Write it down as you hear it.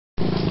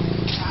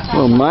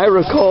Well,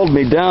 Myra called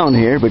me down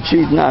here, but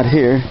she's not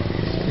here.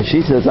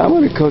 She says, I'm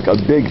going to cook a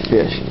big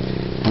fish.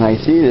 And I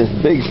see this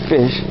big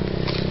fish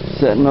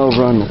sitting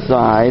over on the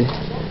side.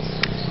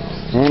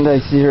 And I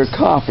see her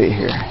coffee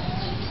here.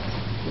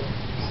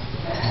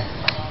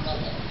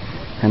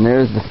 And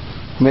there's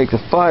make the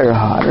fire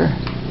hotter.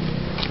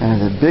 And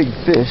there's a big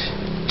fish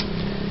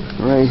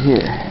right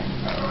here.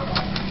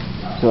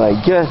 So I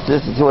guess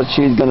this is what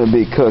she's going to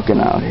be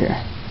cooking out here.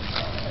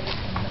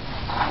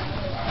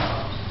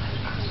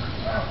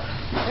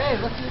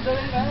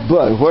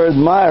 But where's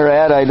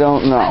Myra at, I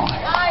don't know.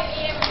 I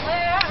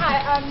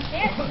am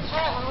here.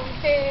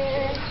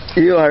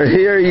 You are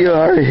here, you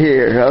are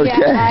here. Okay.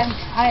 Yeah,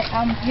 I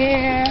am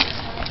here.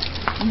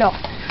 Look.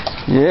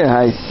 Yeah,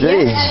 I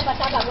see.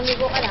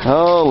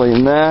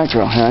 Holy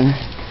mackerel, huh?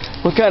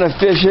 What kind of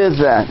fish is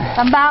that?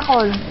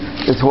 Tambakol.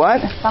 It's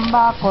what?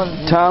 Tambakol.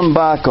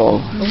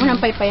 Tambakol. Huwag mo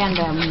nang paypayan,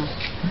 gaya mo na.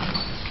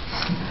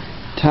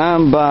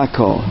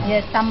 Tambakol.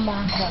 Yes,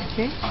 tambakol.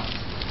 See?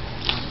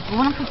 Huwag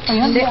mo nang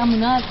paypayan, gaya mo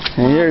na.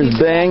 And here's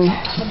Bing.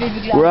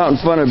 We're out in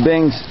front of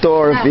Bing's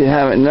store, if you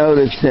haven't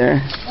noticed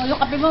here.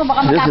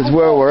 This is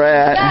where we're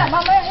at.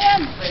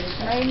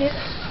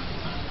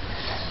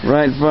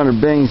 Right in front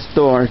of Bing's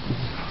store.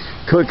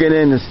 Cooking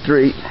in the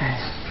street.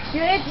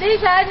 You eat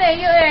this, honey.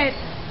 You eat.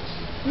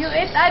 You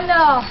eat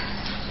ano?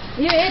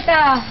 You eat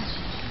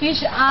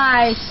fish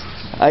eyes.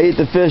 I eat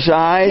the fish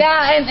eyes?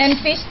 Yeah, and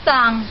fish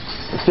tongue.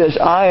 The fish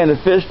eye and the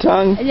fish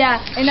tongue? Yeah,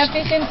 and a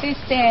fish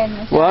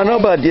intestine. Well, I know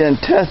about the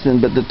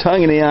intestine, but the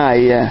tongue and the eye,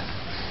 yeah.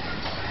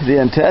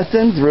 The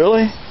intestines,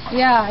 really?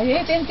 Yeah, you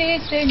eat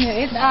intestine, you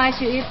eat eyes,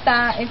 you eat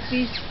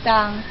fish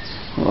tongue.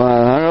 Well,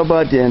 I don't know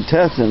about the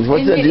intestines.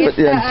 What's and that do with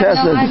the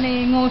intestines?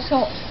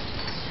 Nguso.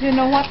 You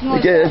know what nguso?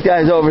 Okay, this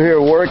guy's over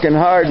here working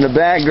hard in the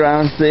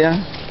background, see ya?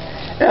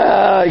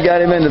 Oh, I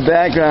got him in the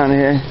background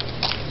here.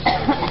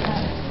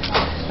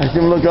 I see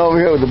him look over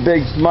here with a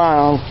big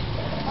smile.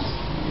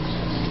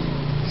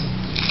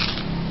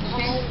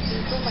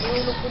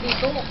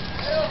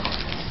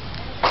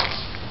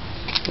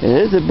 It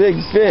is a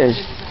big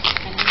fish.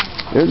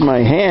 There's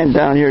my hand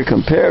down here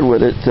compared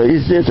with it, so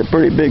you see it's a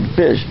pretty big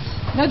fish.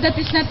 No, that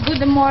is not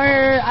good.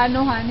 More,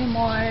 honey,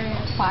 more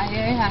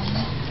fire,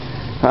 honey.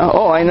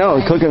 Oh, I know.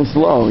 Cooking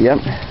slow.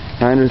 Yep.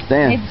 I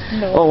understand.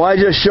 Oh, I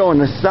just showing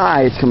the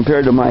size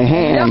compared to my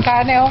hand.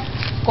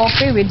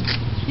 Coffee with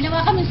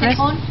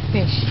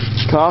fish.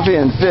 Coffee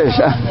and fish.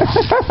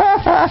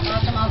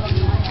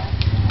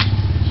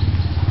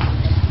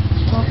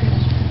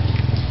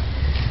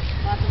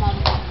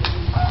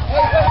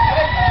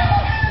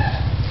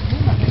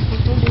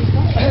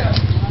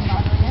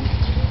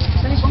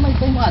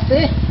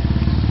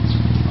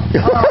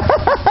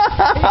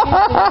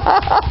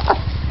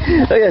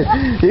 Look at,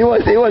 he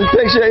wants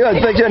picture in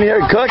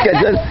here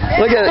cooking.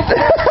 Look at it.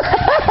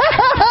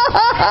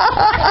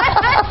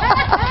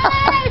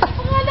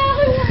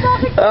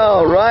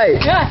 All right.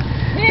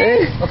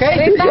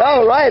 Okay.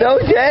 All right.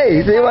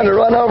 Okay. So you want to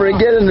run over and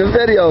get in the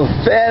video,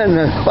 fanning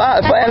the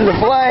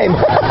flame.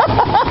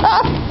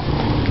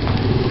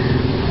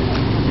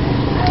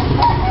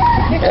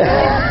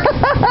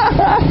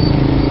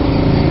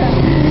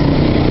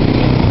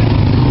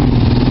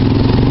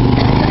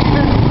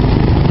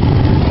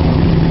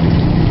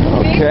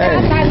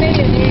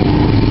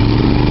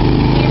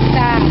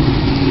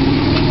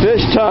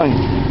 Fish tongue.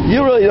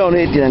 You really don't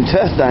eat the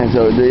intestines,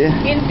 though, do you?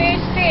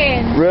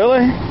 Intestine.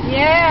 Really?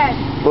 Yes.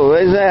 Well,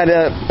 isn't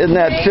that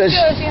fish?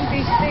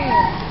 Intestine.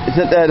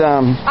 Isn't that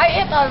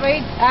I eat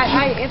already.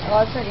 I eat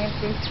also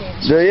intestine.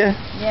 Do you?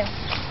 Yes.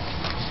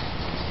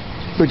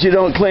 But you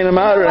don't clean them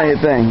out or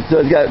anything. So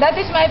it's got. That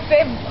is my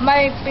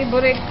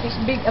favorite fish.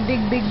 A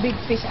big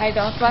fish. I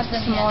don't want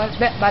small.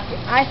 But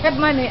I have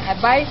money. I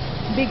buy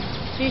big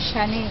fish,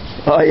 honey.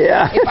 Oh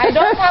yeah. If I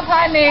don't have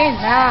honey,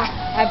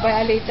 I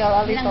buy a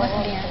little.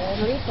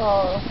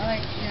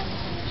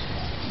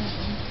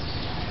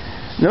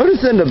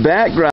 Notice in the background.